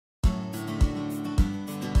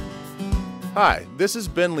Hi, this is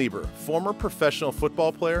Ben Leber, former professional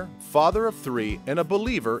football player, father of 3, and a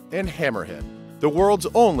believer in Hammerhead, the world's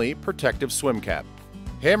only protective swim cap.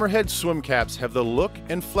 Hammerhead swim caps have the look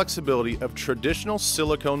and flexibility of traditional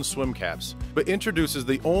silicone swim caps, but introduces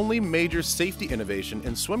the only major safety innovation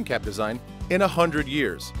in swim cap design in 100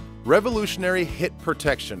 years. Revolutionary HIT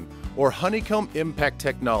protection, or Honeycomb Impact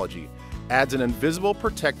Technology, adds an invisible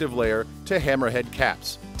protective layer to Hammerhead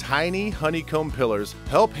caps. Tiny honeycomb pillars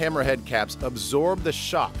help Hammerhead caps absorb the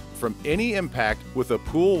shock from any impact with a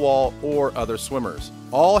pool wall or other swimmers.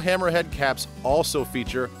 All Hammerhead caps also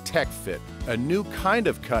feature Tech Fit, a new kind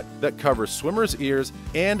of cut that covers swimmers' ears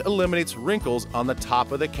and eliminates wrinkles on the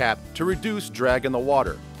top of the cap to reduce drag in the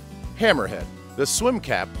water. Hammerhead, the swim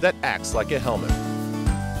cap that acts like a helmet.